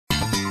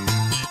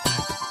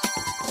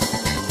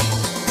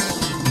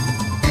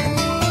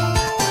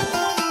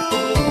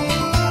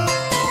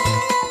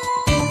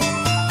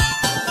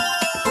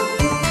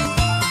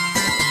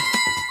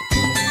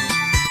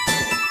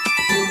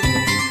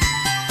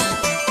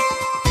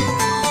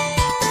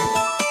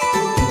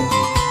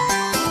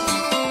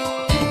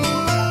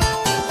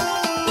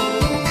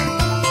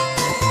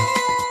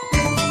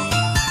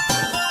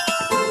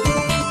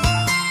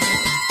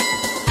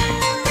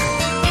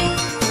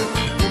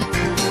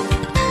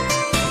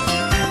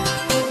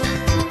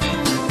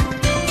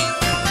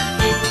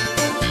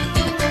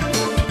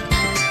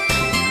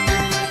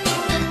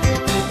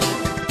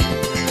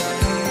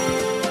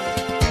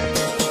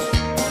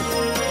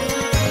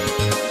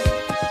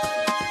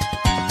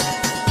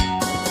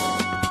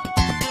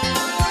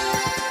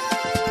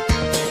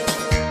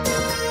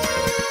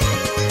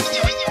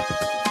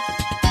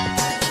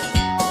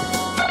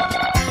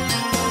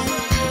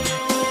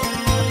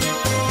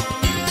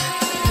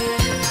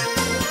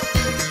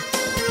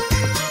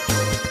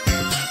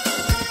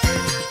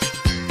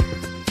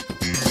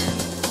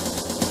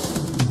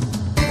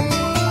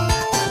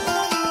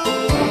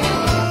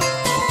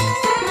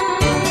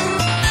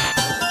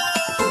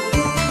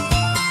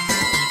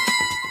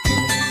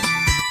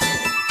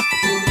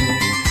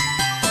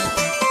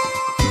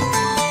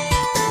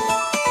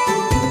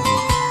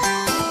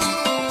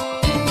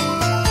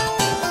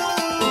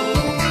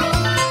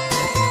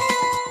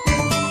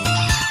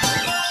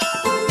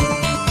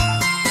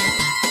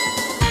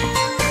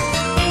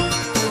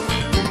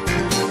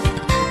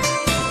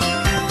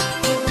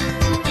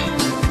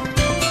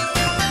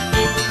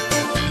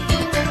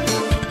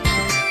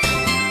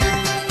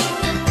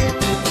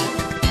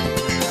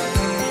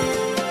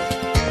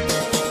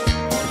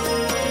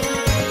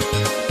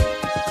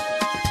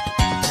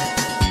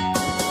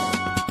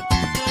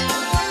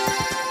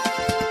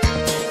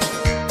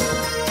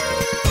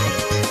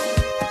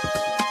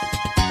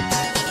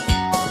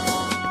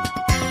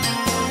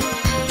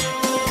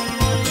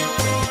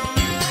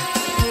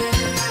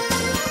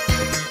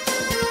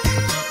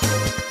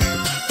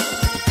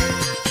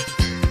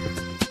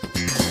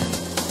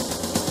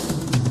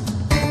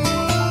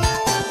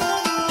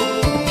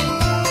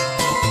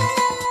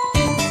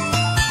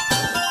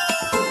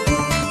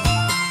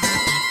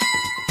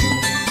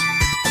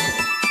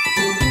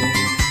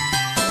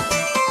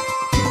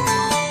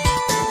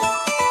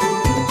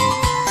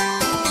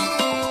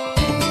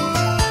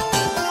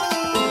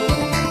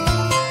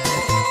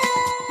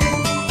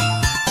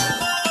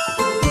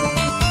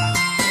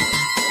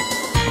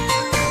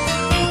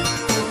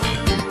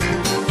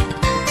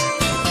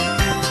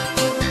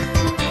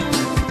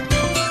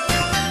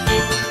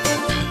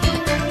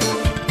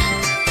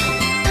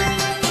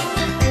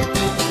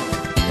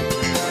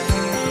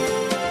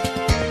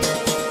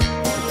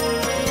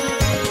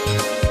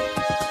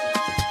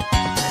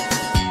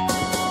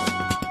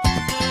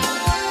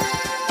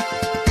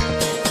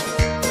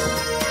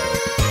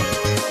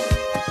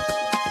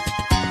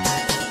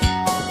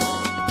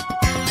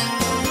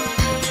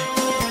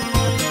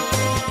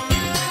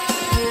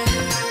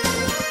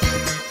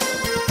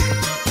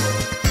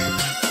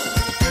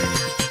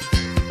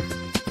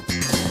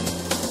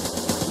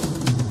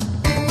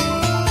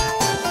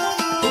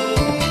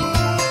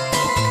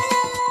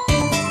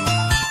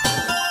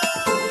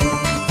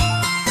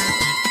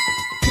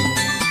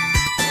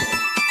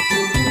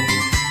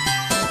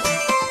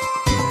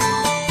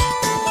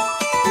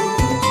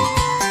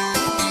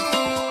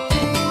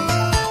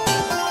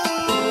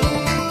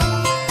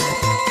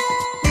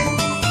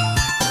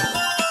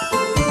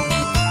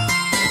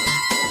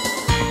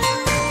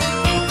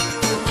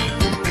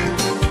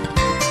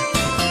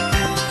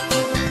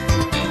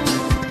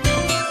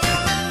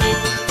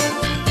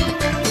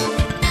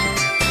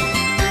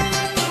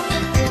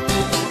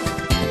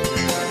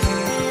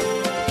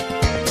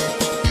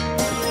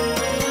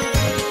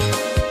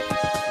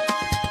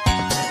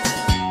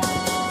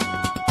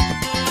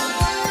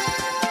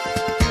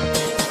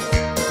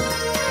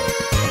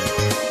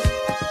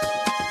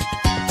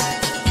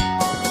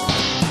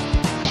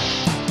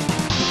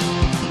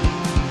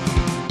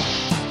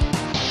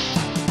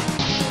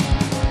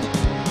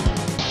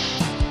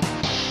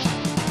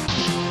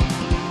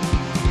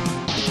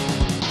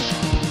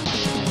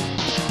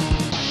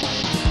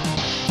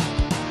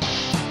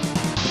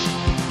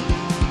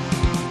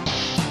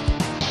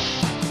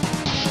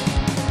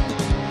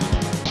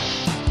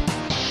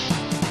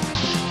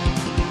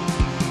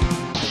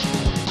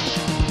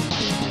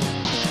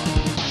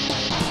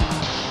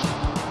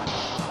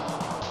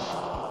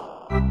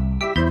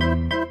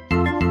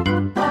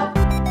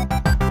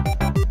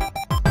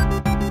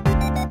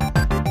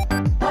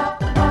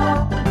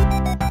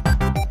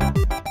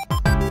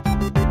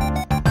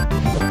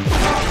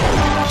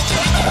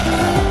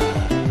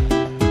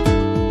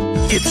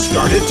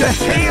to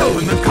hail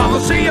in the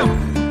Colosseum.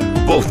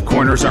 Both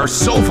corners are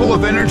so full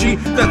of energy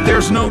that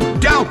there's no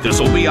doubt this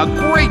will be a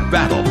great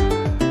battle.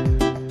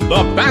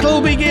 The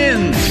battle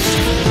begins!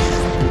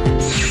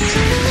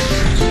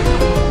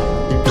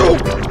 Oh,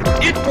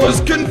 it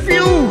was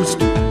confused!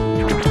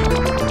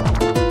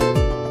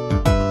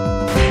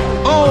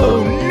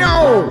 Oh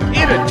no!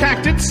 It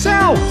attacked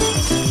itself!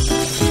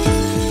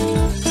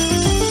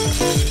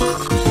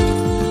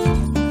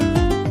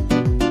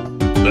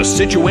 The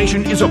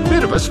situation is a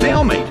bit of a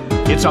stalemate.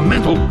 It's a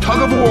mental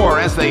tug-of-war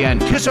as they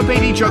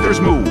anticipate each other's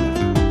move.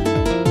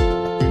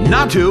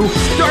 Natu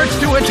starts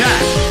to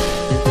attack.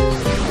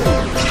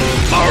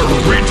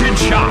 A rigid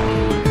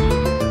shot.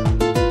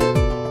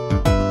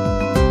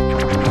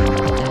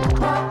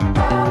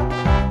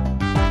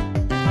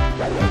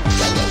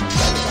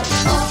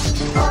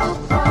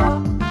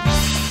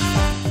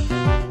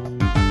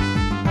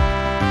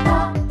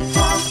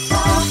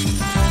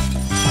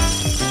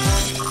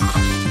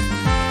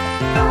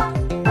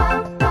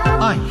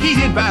 A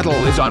heated battle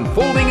is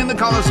unfolding in the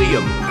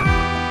Colosseum.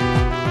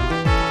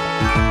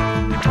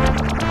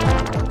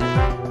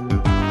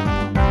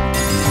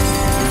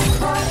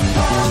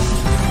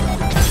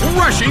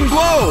 Rushing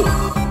blow!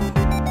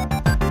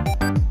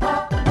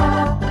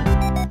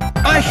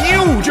 A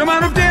huge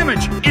amount of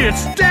damage!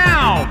 It's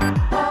down!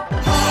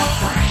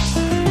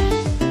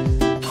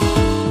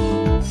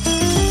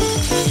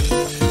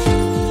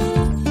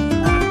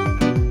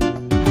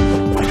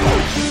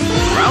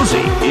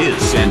 Drowzee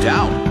is sent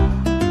out.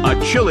 A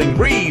chilling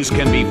breeze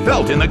can be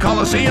felt in the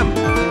Colosseum.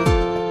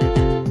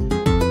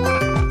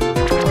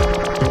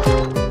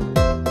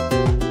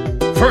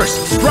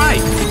 First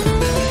strike!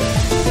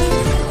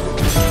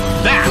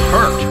 That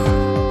hurt!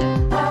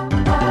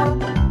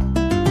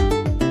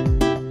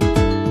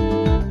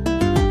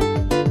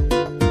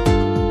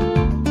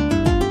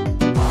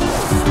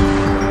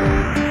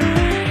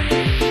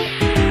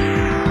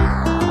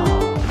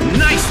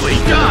 Nicely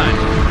done!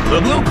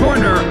 The blue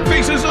corner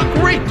faces a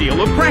great deal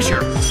of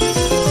pressure.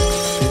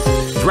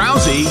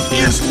 Drowzee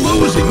is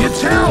losing its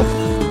health.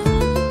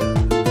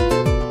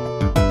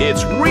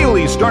 It's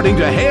really starting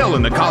to hail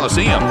in the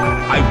Colosseum.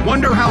 I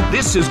wonder how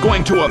this is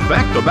going to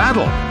affect the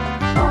battle.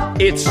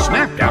 It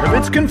snapped out of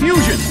its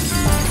confusion.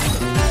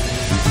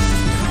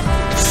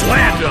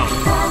 Slammed him.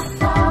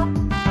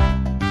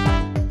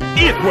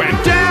 It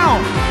went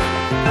down.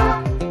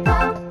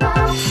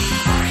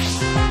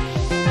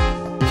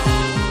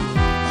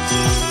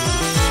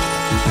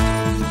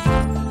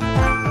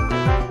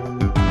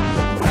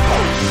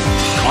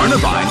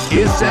 Carnivine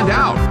is sent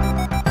out.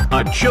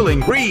 A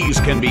chilling breeze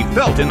can be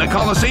felt in the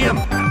Colosseum.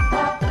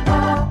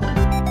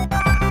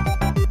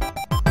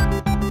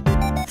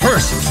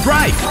 First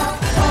strike.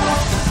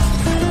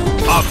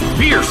 A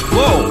fierce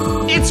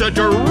blow. It's a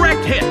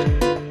direct hit.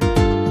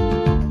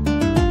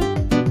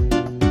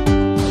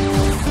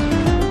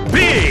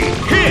 Big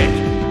hit.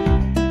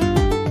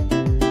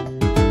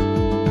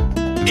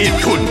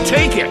 It couldn't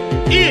take it.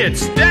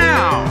 It's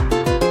down.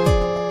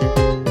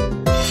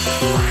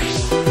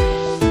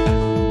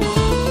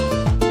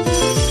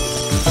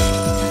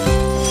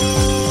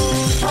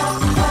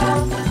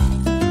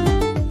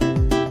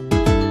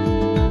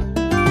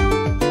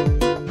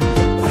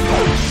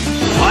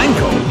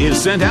 Pineco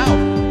is sent out.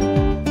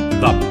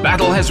 The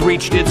battle has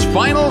reached its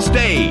final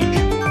stage.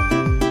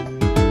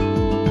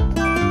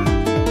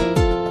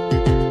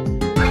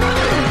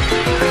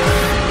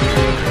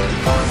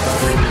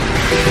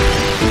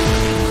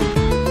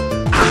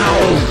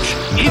 Ouch!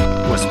 It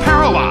was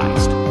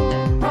paralyzed.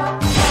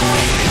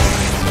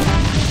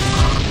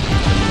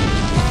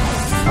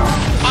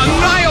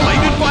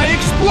 Annihilated by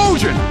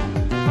explosion.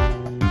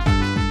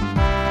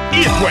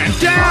 It went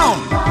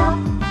down.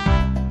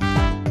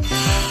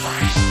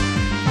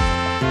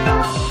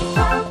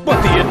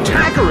 But the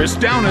attacker is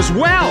down as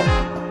well!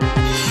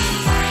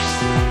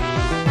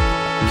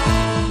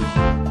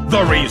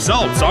 The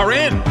results are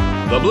in!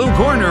 The blue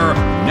corner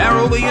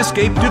narrowly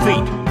escaped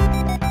defeat.